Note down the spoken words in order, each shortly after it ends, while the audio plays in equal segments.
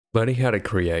Learning how to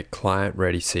create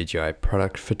client-ready CGI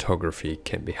product photography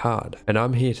can be hard, and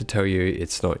I'm here to tell you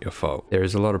it's not your fault. There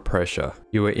is a lot of pressure.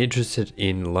 You are interested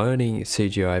in learning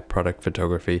CGI product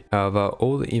photography, however,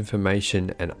 all the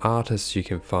information and artists you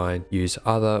can find use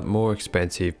other more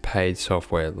expensive paid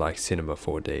software like Cinema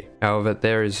 4D. However,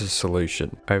 there is a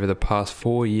solution. Over the past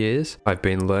 4 years, I've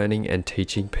been learning and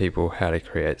teaching people how to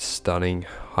create stunning,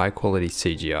 high-quality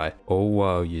CGI, all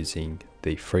while using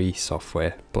the free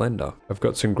software Blender. I've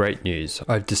got some great news.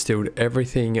 I've distilled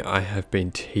everything I have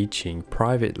been teaching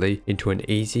privately into an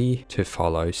easy to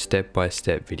follow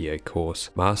step-by-step video course,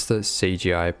 Master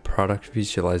CGI Product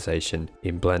Visualization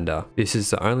in Blender. This is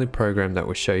the only program that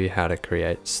will show you how to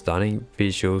create stunning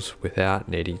visuals without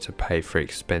needing to pay for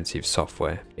expensive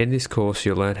software. In this course,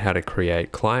 you'll learn how to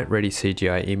create client-ready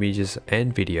CGI images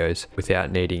and videos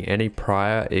without needing any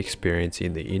prior experience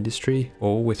in the industry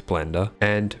or with Blender,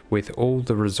 and with all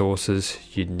the resources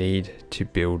you need to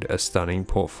build a stunning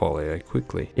portfolio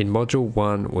quickly. In Module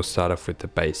 1, we'll start off with the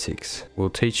basics. We'll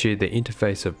teach you the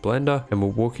interface of Blender, and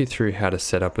we'll walk you through how to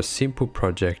set up a simple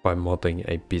project by modeling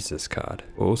a business card.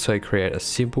 We'll also create a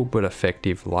simple but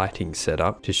effective lighting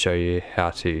setup to show you how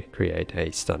to create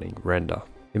a stunning render.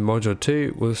 In Module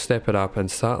 2, we'll step it up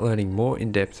and start learning more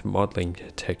in-depth modeling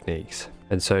techniques.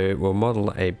 And so we'll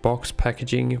model a box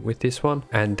packaging with this one,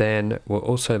 and then we'll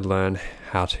also learn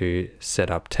how to set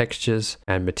up textures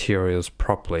and materials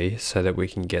properly so that we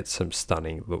can get some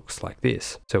stunning looks like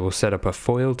this. So we'll set up a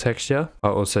foil texture.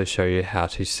 I'll also show you how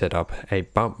to set up a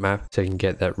bump map so you can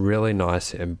get that really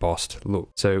nice embossed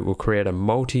look. So we'll create a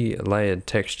multi-layered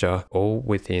texture all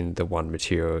within the one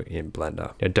material in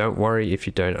Blender. Now don't worry if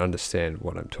you don't understand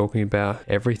what I'm talking about.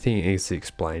 Everything is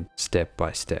explained step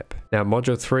by step. Now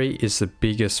Module 3 is the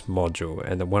biggest module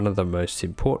and one of the most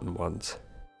important ones.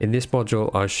 In this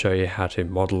module, I'll show you how to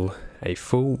model a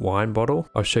full wine bottle.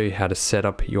 I'll show you how to set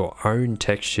up your own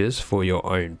textures for your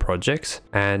own projects,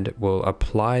 and we'll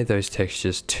apply those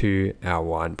textures to our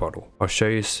wine bottle. I'll show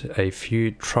you a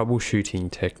few troubleshooting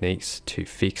techniques to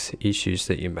fix issues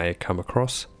that you may come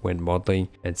across when modeling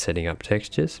and setting up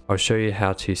textures. I'll show you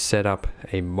how to set up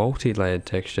a multi-layered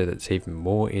texture that's even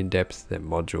more in-depth than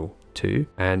Module 2,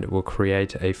 and we'll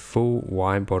create a full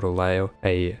wine bottle layer,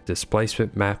 a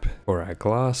displacement map for our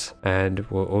glass, and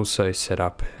we'll also set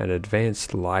up an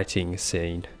advanced lighting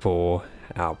scene for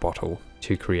our bottle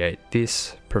to create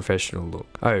this professional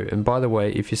look. Oh, and by the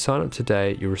way, if you sign up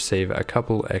today, you'll receive a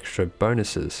couple extra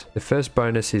bonuses. The first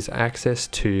bonus is access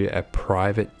to a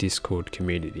private Discord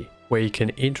community where you can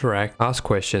interact, ask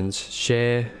questions,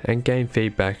 share, and gain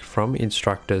feedback from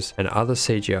instructors and other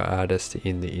CGI artists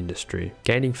in the industry.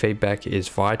 Gaining feedback is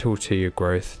vital to your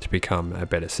growth to become a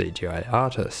better CGI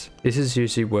artist. This is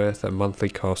usually worth a monthly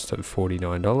cost of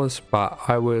 $49, but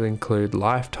I will include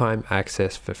lifetime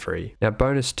access for free. Now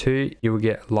bonus 2, you will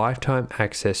get lifetime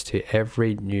access to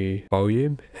every new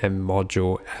volume and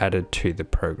module added to the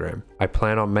program. I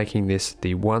plan on making this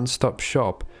the one-stop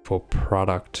shop for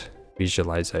product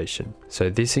visualization. So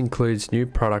this includes new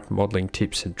product modeling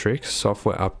tips and tricks,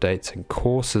 software updates, and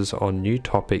courses on new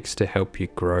topics to help you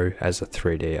grow as a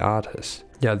 3D artist.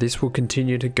 Now this will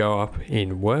continue to go up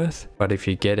in worth, but if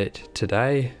you get it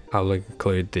today, I'll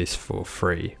include this for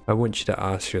free. I want you to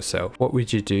ask yourself, what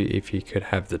would you do if you could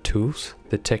have the tools,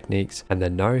 the techniques, and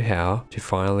the know-how to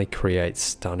finally create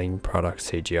stunning product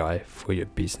CGI for your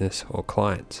business or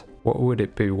clients? What would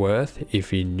it be worth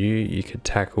if you knew you could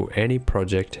tackle any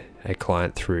project a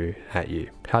client threw at you?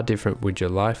 How different would your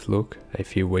life look a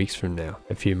few weeks from now,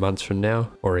 a few months from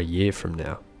now, or a year from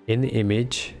now? In the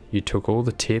image, you took all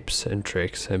the tips and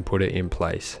tricks and put it in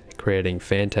place, creating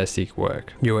fantastic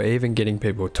work. You are even getting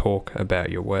people to talk about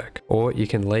your work. Or you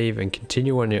can leave and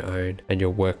continue on your own and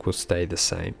your work will stay the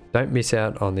same. Don't miss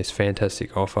out on this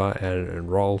fantastic offer and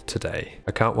enroll today.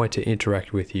 I can't wait to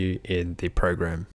interact with you in the program.